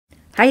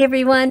Hi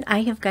everyone,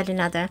 I have got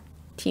another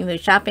TEMU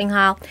shopping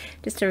haul,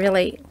 just a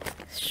really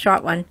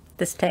short one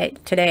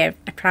today,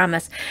 I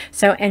promise.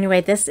 So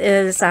anyway, this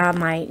is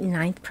my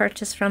 9th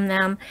purchase from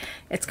them.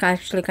 It's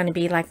actually going to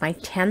be like my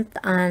 10th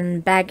on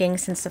bagging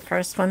since the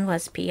first one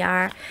was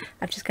PR.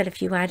 I've just got a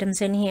few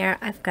items in here.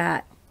 I've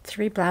got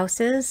 3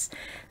 blouses,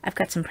 I've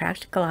got some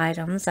practical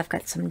items, I've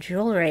got some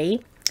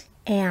jewelry,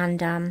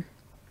 and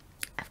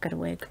I've got a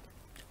wig.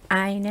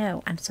 I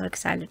know, I'm so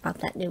excited about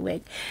that new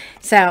wig.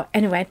 So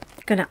anyway,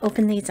 I'm gonna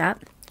open these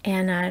up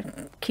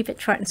and keep it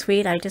short and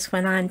sweet. I just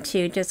went on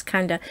to just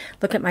kind of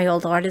look at my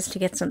old orders to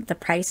get the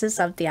prices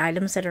of the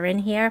items that are in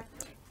here,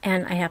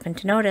 and I happened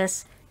to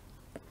notice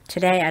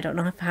today, I don't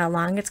know how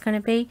long it's going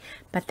to be,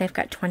 but they've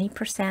got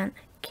 20%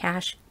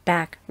 cash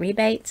back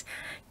rebates.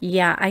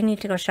 Yeah, I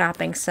need to go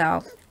shopping,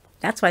 so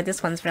that's why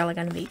this one's really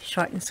going to be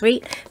short and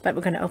sweet. But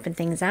we're going to open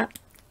things up,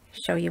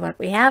 show you what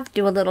we have,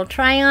 do a little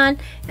try on,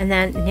 and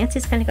then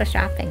Nancy's going to go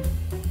shopping.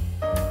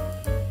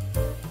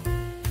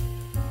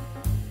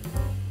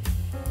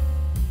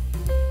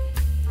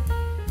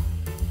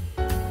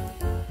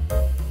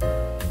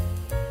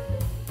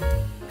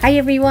 Hi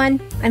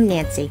everyone, I'm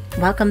Nancy.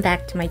 Welcome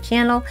back to my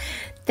channel.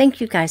 Thank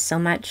you guys so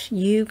much.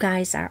 You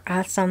guys are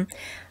awesome.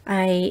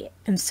 I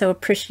am so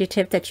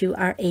appreciative that you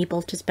are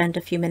able to spend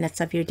a few minutes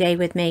of your day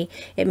with me.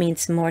 It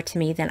means more to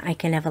me than I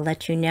can ever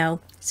let you know.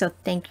 So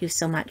thank you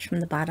so much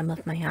from the bottom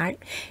of my heart.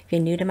 If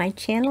you're new to my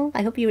channel,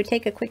 I hope you would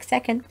take a quick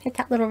second, hit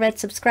that little red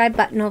subscribe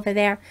button over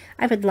there.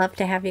 I would love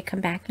to have you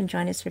come back and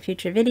join us for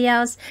future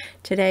videos.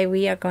 Today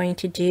we are going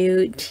to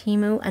do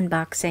TEMU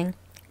unboxing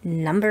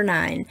number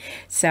 9.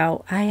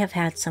 So I have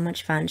had so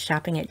much fun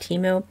shopping at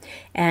TEMU,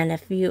 and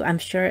I'm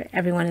sure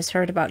everyone has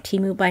heard about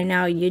TEMU by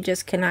now. You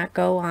just cannot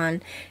go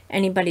on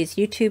anybody's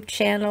YouTube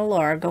channel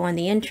or go on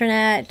the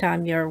internet,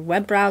 on your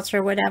web browser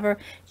or whatever.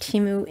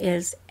 TEMU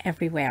is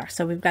everywhere.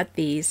 So we've got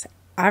these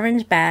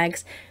orange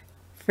bags,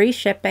 free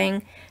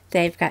shipping.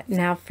 They've got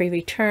now free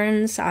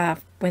returns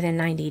within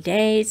 90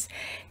 days,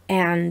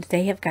 and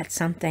they have got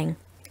something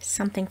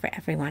for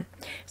everyone.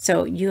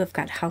 So you have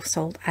got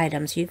household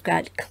items, you've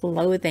got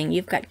clothing,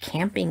 you've got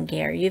camping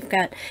gear, you've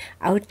got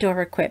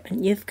outdoor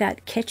equipment, you've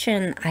got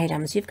kitchen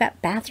items, you've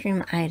got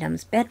bathroom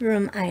items,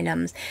 bedroom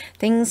items,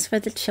 things for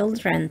the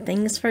children,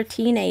 things for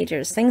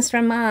teenagers, things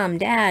for mom,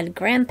 dad,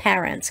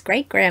 grandparents,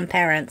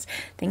 great-grandparents,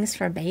 things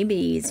for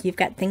babies. You've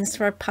got things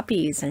for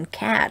puppies and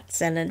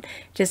cats, and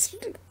just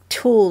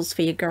tools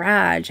for your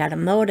garage,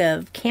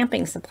 automotive,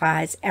 camping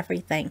supplies,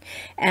 everything.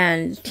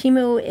 And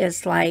TEMU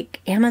is like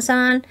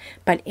Amazon,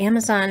 but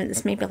Amazon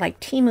is maybe like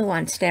TEMU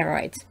on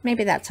steroids.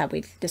 Maybe that's how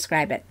we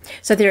describe it.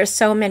 So there are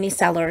so many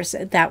sellers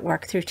that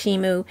work through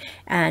TEMU,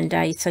 and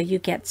so you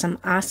get some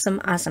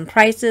awesome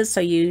prices.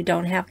 So you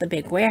don't have the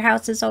big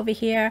warehouses over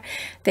here.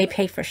 They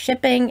pay for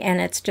shipping,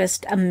 and it's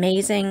just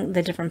amazing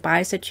the different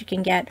buys that you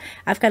can get.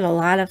 I've got a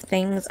lot of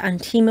things on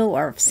TEMU,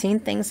 or I've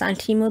seen things on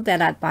TEMU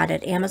that I bought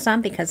at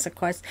Amazon, because of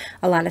course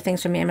a lot of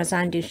things from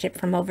Amazon do ship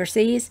from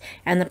overseas,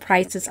 and the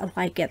prices are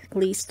like at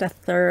least a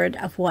third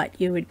of what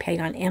you would pay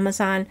on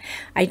Amazon.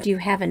 I do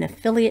have an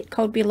affiliate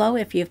code below.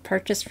 If you've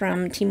purchased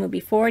from TEMU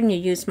before and you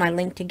use my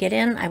link to get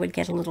in, I would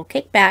get a little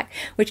kickback,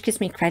 which gives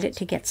me credit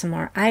to get some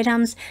more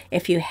items.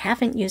 If you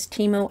haven't used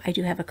TEMU, I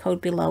do have a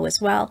code below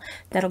as well.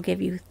 That'll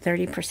give you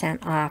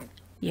 30% off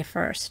your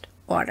first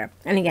order.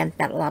 And again,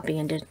 that'll all be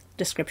in the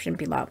description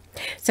below.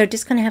 So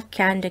just going to have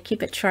kind of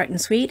keep it short and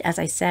sweet. As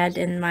I said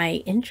in my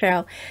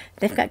intro,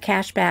 they've got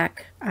cash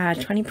back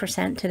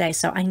 20% today.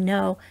 So I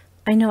know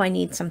I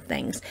need some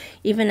things,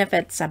 even if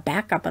it's a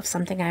backup of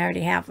something I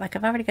already have. Like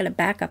I've already got a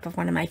backup of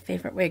one of my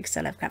favorite wigs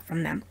that I've got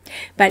from them.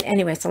 But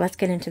anyway, so let's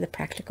get into the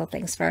practical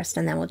things first,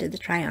 and then we'll do the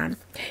try on.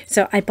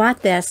 So I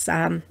bought this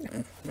a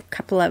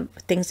couple of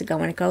things ago,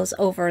 and it goes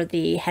over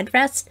the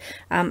headrest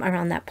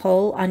around that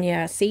pole on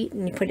your seat,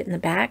 and you put it in the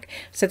back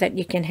so that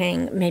you can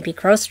hang maybe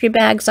grocery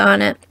bags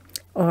on it,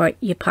 or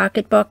your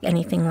pocketbook,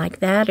 anything like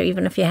that, or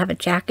even if you have a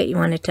jacket you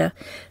wanted to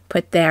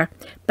put there.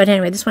 But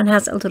anyway, this one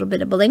has a little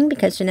bit of bling,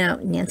 because you know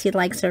Nancy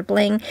likes her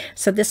bling.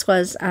 So this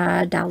was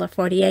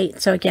 $1.48.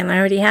 So again, I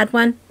already had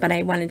one, but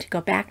I wanted to go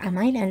back. I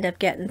might end up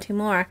getting 2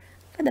 more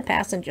for the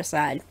passenger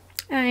side.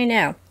 I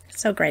know,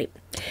 so great.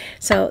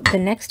 So the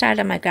next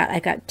item I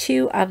got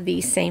 2 of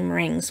these same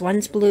rings.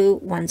 One's blue,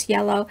 one's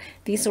yellow.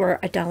 These were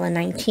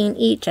 $1.19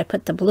 each. I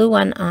put the blue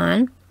one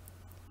on,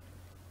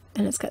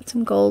 and it's got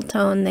some gold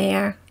tone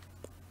there.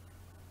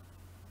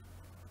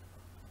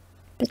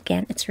 But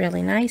again, it's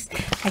really nice.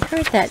 I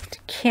heard that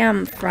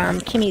Kim from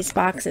Kimmy's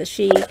Boxes,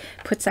 she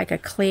puts like a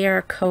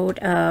clear coat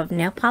of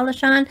nail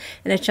polish on,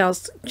 and it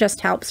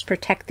just helps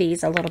protect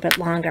these a little bit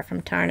longer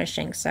from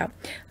tarnishing. So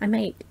I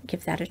might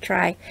give that a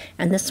try.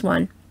 And this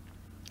one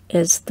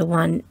is the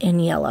one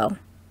in yellow.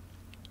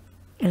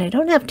 And I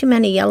don't have too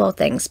many yellow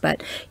things,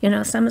 but you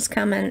know, summer's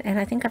coming, and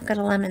I think I've got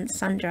a lemon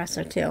sundress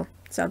or 2.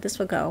 So this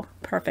will go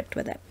perfect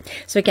with it.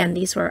 So again,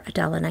 these were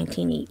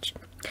 $1.19 each.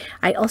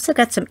 I also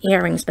got some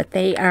earrings, but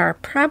they are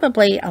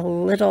probably a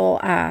little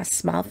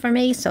small for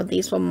me, so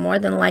these will more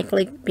than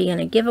likely be in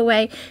a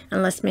giveaway,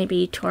 unless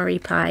maybe Tori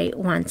Pie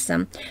wants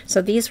them.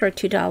 So these were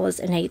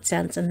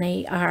 $2.08, and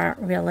they are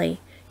really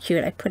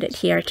cute. I put it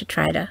here to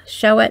try to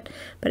show it,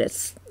 but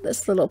it's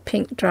this little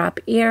pink drop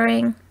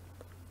earring.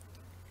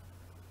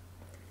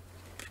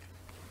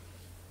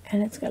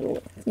 And it's got,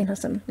 you know,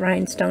 some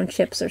rhinestone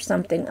chips or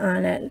something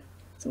on it,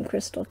 some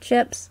crystal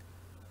chips.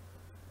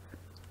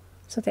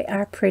 So they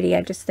are pretty.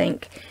 I just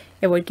think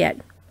it would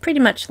get pretty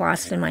much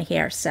lost in my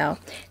hair. So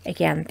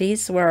again,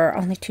 these were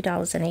only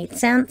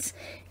 $2.08,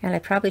 and I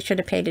probably should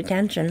have paid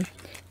attention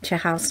to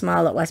how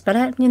small it was,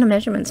 but you know,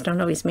 measurements don't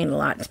always mean a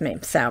lot to me.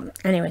 So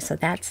anyway, so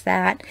that's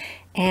that.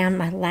 And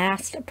my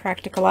last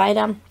practical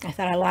item, I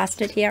thought I lost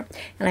it here,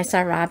 and I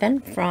saw Robin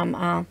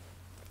from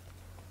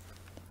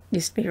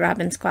used to be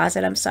Robin's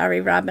Closet. I'm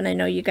sorry, Robin. I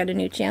know you got a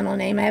new channel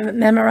name. I haven't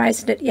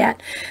memorized it yet.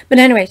 But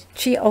anyway,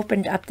 she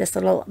opened up this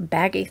little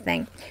baggie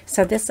thing.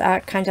 So this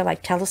kind of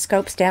like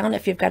telescopes down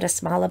if you've got a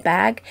smaller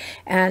bag.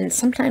 And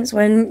sometimes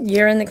when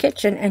you're in the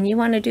kitchen and you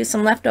want to do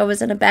some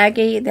leftovers in a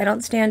baggie, they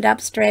don't stand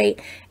up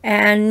straight.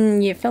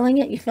 And you're filling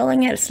it.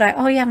 It's like,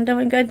 oh yeah, I'm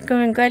doing good.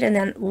 And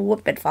then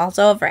whoop, it falls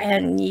over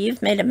and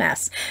you've made a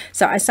mess.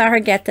 So I saw her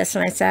get this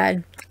and I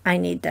said, I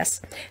need this.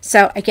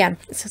 So again,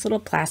 it's this little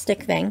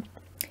plastic thing.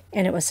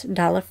 And it was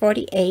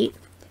 $1.48,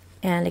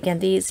 and again,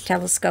 these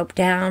telescope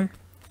down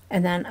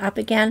and then up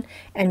again,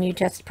 and you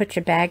just put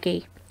your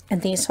baggie in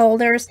these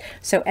holders,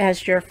 so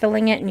as you're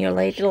filling it and you're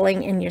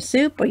ladling in your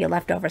soup or your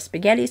leftover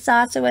spaghetti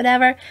sauce or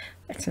whatever,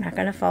 it's not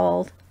going to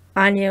fold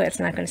on you, it's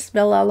not going to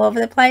spill all over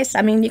the place.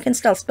 I mean, you can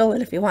still spill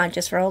it if you want,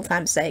 just for old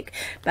time's sake,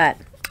 but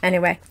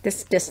anyway,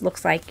 this just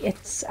looks like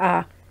it's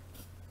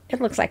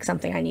it looks like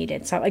something I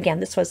needed. So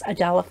again, this was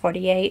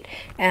 $1.48,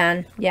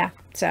 and yeah,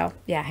 so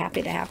yeah,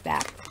 happy to have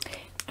that.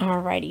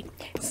 Alrighty,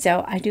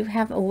 so I do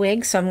have a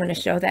wig, so I'm going to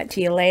show that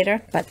to you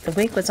later, but the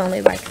wig was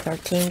only like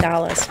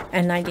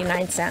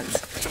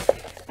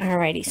 $13.99.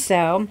 Alrighty,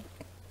 so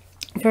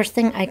first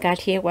thing I got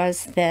here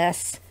was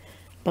this,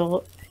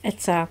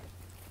 it's a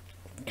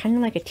kind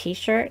of like a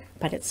t-shirt,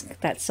 but it's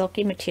that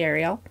silky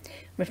material.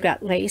 We've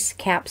got lace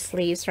cap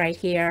sleeves right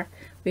here,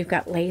 we've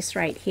got lace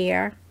right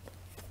here,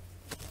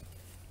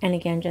 and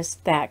again,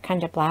 just that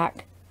kind of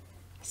black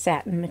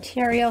satin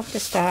material,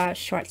 just a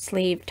short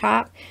sleeve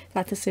top.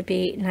 Thought this would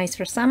be nice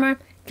for summer.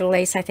 The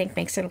lace, I think,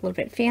 makes it a little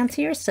bit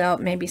fancier, so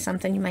maybe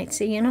something you might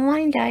see in a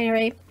wine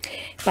diary.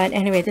 But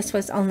anyway, this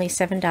was only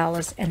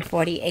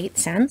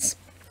 $7.48.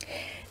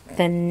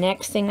 The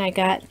next thing I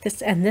got,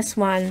 this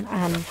one,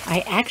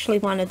 I actually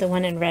wanted the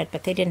one in red,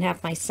 but they didn't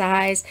have my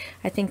size.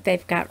 I think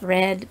they've got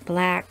red,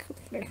 black,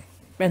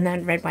 and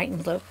then red, white,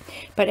 and blue.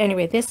 But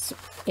anyway, this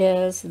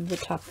is the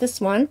top,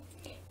 this one.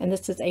 And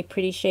this is a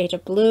pretty shade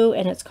of blue,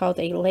 and it's called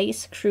a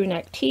lace crew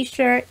neck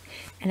t-shirt.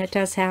 And it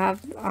does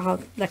have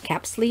the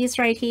cap sleeves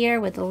right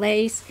here with the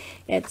lace.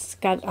 It's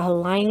got a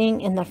lining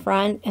in the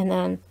front, and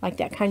then like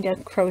that kind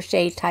of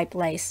crochet type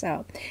lace.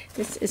 So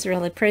this is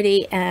really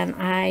pretty, and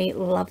I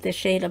love this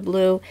shade of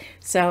blue.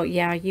 So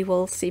yeah, you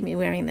will see me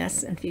wearing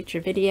this in future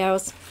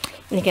videos.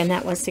 And again,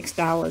 that was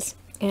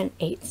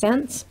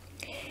 $6.08.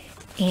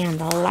 And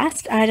the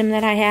last item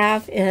that I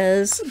have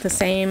is the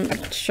same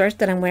shirt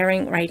that I'm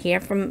wearing right here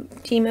from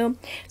TEMU.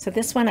 So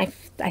this one, I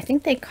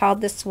think they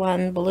called this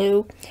one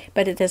blue,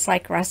 but it is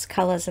like rust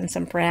colors and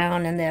some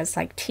brown, and there's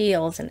like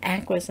teals and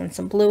aquas and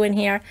some blue in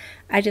here.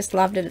 I just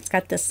loved it. It's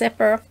got the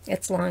zipper.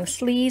 It's long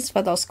sleeves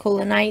for those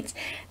cooler nights.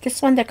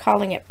 This one, they're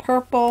calling it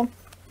purple,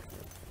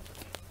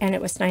 and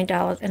it was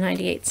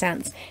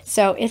 $9.98.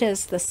 So it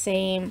is the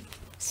same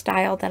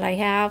style that I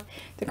have.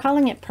 They're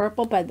calling it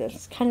purple, but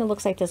this kind of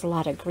looks like there's a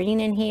lot of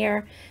green in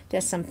here.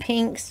 There's some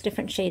pinks,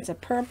 different shades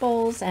of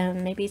purples,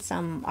 and maybe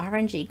some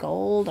orangey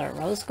gold or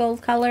rose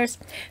gold colors.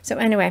 So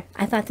anyway,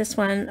 I thought this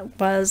one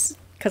was,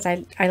 because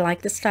I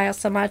like this style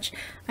so much,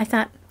 I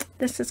thought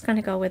this is going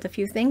to go with a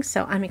few things.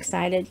 So I'm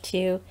excited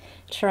to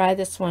try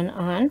this one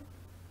on,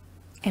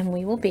 and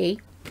we will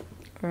be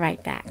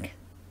right back.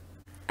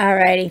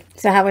 Alrighty,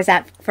 so how was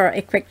that for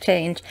a quick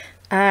change?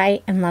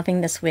 I am loving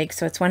this wig.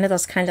 So it's one of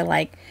those kind of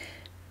like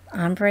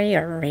ombre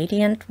or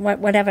radiant,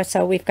 whatever.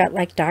 So we've got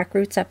like dark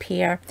roots up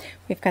here.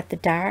 We've got the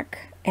dark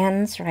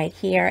ends right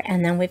here.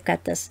 And then we've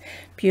got this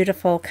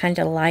beautiful kind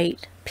of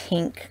light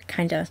pink,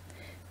 kind of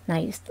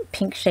nice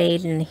pink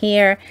shade in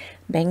here.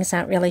 Bangs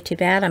aren't really too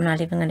bad. I'm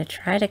not even going to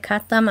try to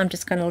cut them. I'm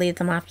just going to leave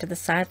them off to the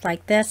side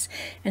like this.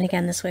 And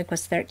again, this wig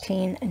was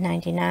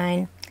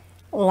 $13.99.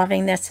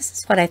 Loving this. This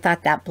is what I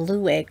thought that blue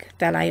wig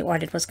that I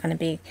ordered was going to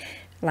be,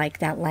 like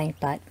that length.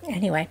 But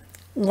anyway,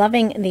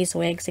 loving these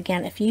wigs.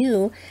 Again, if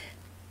you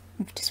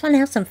just want to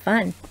have some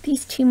fun,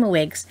 these TEMU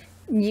wigs,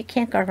 you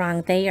can't go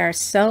wrong. They are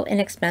so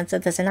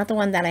inexpensive. There's another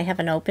one that I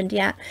haven't opened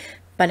yet,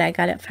 but I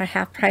got it for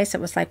half price. It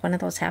was like one of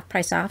those half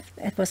price off.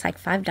 It was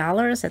like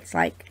 $5. It's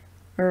like,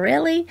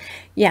 really?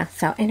 Yeah,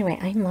 so anyway,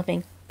 I'm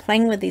loving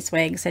playing with these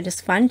wigs. They're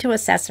just fun to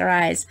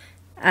accessorize.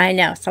 I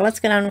know. So let's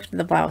get on with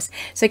the blouse.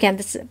 So again,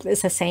 this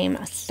is the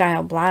same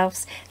style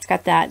blouse. It's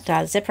got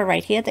that zipper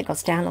right here that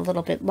goes down a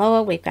little bit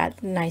lower. We've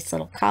got a nice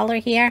little collar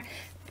here.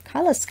 The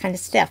collar's kind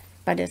of stiff,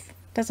 but it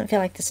doesn't feel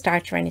like the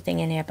starch or anything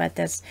in here, but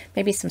there's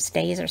maybe some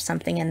stays or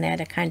something in there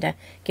to kind of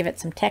give it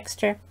some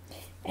texture.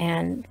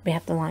 And we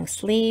have the long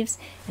sleeves.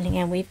 And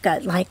again, we've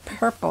got like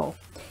purple.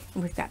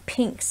 And we've got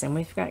pinks, and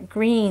we've got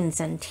greens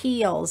and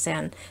teals,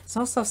 and there's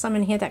also some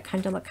in here that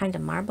kind of look kind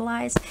of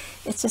marbleized.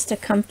 It's just a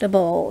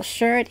comfortable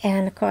shirt,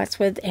 and of course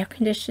with air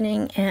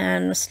conditioning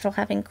and still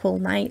having cool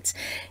nights,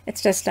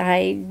 it's just,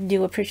 I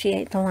do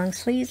appreciate the long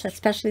sleeves,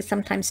 especially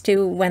sometimes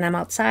too when I'm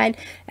outside,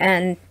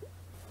 and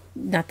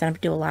not that I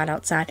do a lot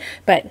outside,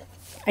 but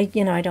I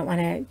don't want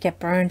to get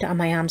burned on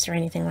my arms or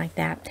anything like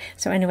that.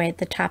 So anyway,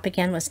 the top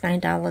again was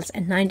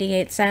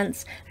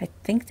 $9.98. I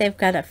think they've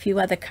got a few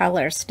other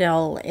colors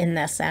still in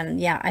this, and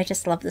yeah, I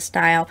just love the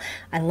style.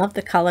 I love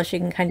the colors. You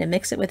can kind of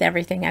mix it with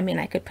everything. I mean,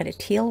 I could put a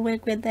teal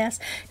wig with this.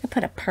 I could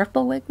put a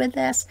purple wig with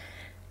this.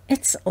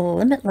 It's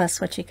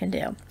limitless what you can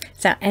do.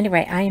 So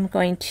anyway, I think I'm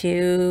going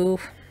to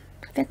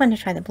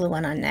try the blue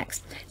one on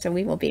next. So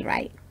we will be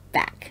right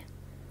back.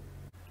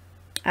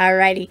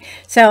 Alrighty,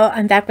 so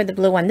I'm back with the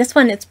blue one. This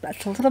one, it's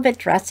a little bit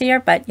dressier,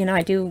 but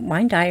I do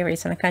wine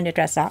diaries and I kind of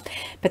dress up.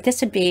 But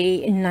this would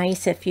be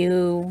nice if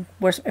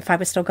I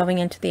was still going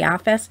into the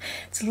office.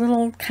 It's a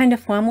little kind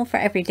of formal for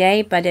every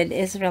day, but it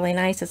is really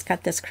nice. It's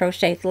got this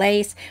crocheted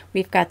lace.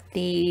 We've got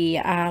the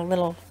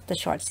the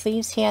short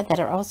sleeves here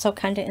that are also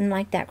kind of in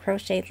like that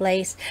crocheted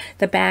lace.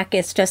 The back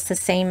is just the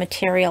same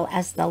material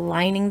as the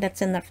lining that's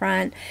in the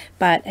front,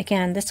 but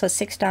again, this was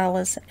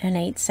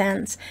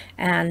 $6.08,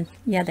 and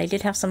yeah, they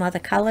did have some other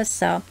colors,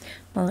 so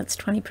well, it's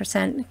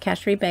 20%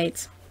 cash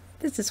rebates.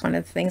 This is one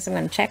of the things I'm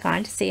going to check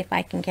on to see if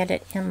I can get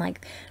it in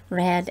like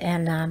red,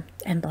 and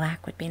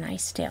black would be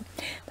nice too.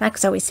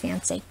 Black's always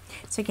fancy.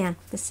 So again,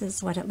 this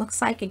is what it looks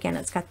like. Again,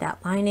 it's got that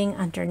lining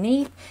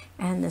underneath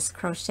and this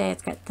crochet.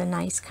 It's got the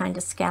nice kind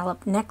of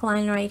scallop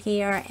neckline right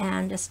here,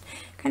 and just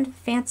kind of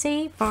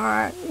fancy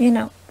for,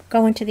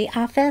 going to the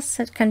office,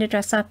 to kind of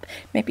dress up,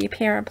 maybe a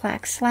pair of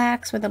black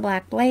slacks with a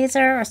black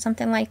blazer or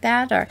something like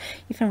that, or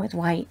even with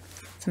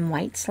some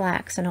white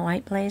slacks and a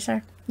white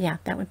blazer. Yeah,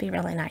 that would be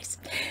really nice.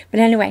 But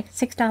anyway,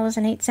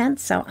 $6.08.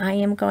 So I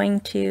am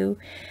going to,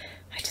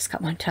 I just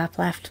got one top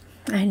left.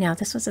 I know,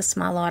 this was a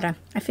small order.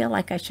 I feel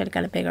like I should have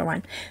got a bigger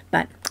one,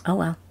 but oh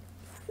well.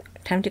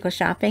 Time to go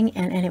shopping.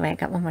 And anyway, I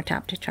got one more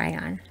top to try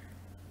on.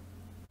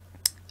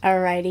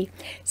 Alrighty.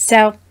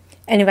 So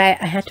anyway,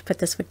 I had to put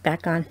this wig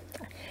back on.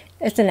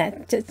 Isn't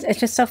it? It's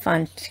just so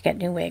fun to get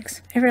new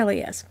wigs. It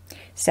really is.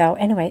 So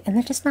anyway, and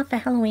they're just not for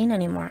Halloween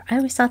anymore. I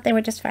always thought they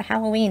were just for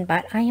Halloween,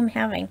 but I am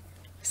having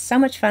so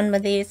much fun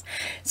with these.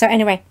 So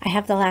anyway, I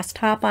have the last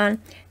top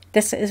on.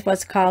 This is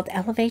what's called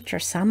Elevate Your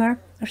Summer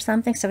or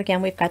something. So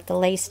again, we've got the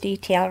lace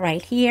detail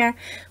right here.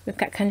 We've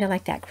got kind of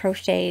like that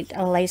crocheted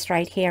lace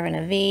right here in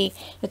a V.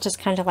 It's just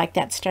kind of like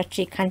that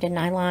stretchy kind of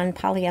nylon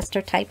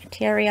polyester type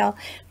material.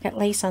 We've got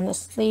lace on the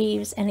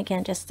sleeves, and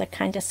again, just the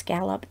kind of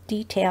scallop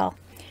detail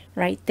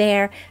right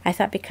there. I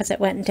thought because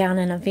it went down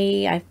in a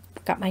V, I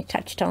got my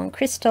touchstone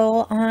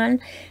crystal on.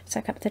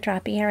 So I got the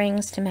drop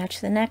earrings to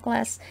match the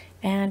necklace,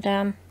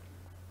 and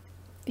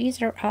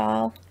these are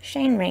all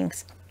chain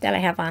rings that I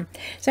have on.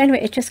 So anyway,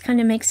 it just kind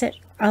of makes it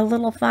a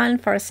little fun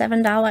for a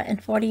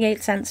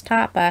 $7.48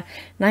 top, a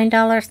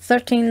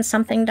 $9.13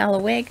 something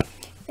wig.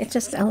 It's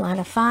just a lot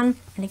of fun.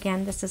 And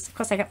again, this is, of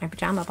course, I got my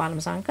pajama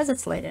bottoms on because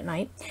it's late at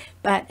night.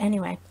 But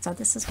anyway, so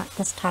this is what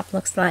this top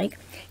looks like.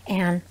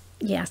 And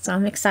yeah, so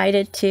I'm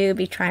excited to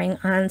be trying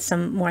on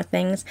some more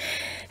things.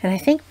 And I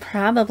think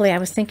probably, I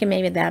was thinking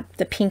maybe that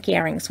the pink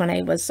earrings, when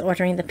I was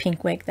ordering the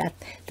pink wig, that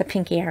the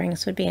pink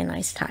earrings would be a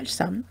nice touch.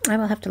 So I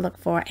will have to look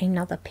for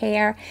another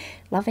pair.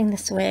 Loving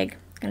this wig.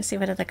 Gonna see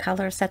what other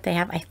colors that they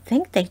have. I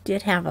think they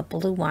did have a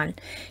blue one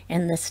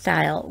in this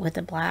style with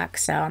the black.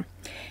 So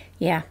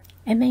yeah,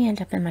 it may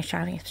end up in my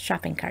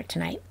shopping cart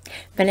tonight.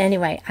 But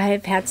anyway,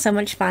 I've had so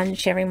much fun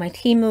sharing my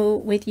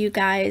TEMU with you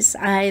guys.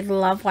 I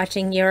love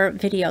watching your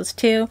videos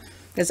too.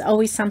 There's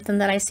always something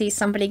that I see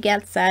somebody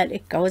gets that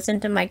it goes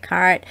into my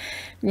cart.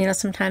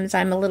 Sometimes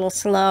I'm a little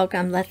slow.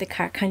 I let the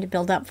cart kind of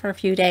build up for a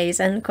few days.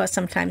 And of course,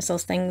 sometimes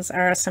those things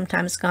are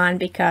sometimes gone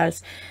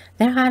because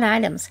they're hot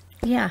items.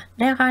 Yeah,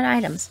 they're hot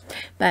items.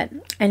 But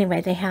anyway,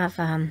 they have,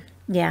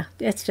 yeah,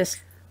 it's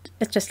just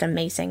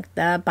amazing,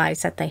 the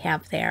buys that they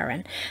have there,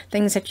 and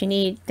things that you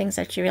need, things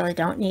that you really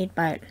don't need,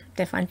 but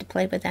they're fun to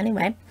play with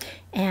anyway.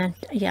 And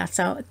yeah,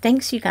 so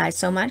thanks you guys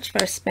so much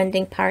for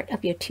spending part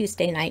of your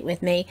Tuesday night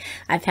with me.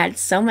 I've had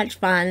so much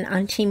fun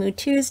on TEMU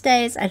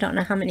Tuesdays. I don't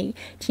know how many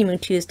TEMU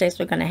Tuesdays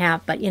we're going to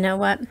have, but you know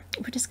what?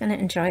 We're just going to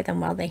enjoy them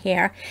while they're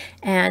here.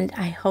 And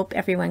I hope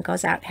everyone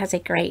goes out, has a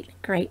great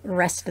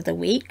rest of the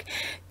week.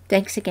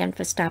 Thanks again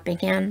for stopping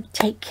in.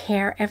 Take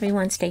care,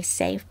 everyone. Stay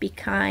safe, be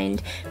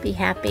kind, be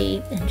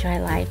happy, enjoy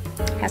life,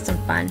 have some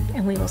fun,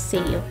 and we will see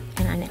you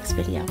in our next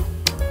video.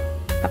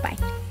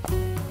 Bye-bye.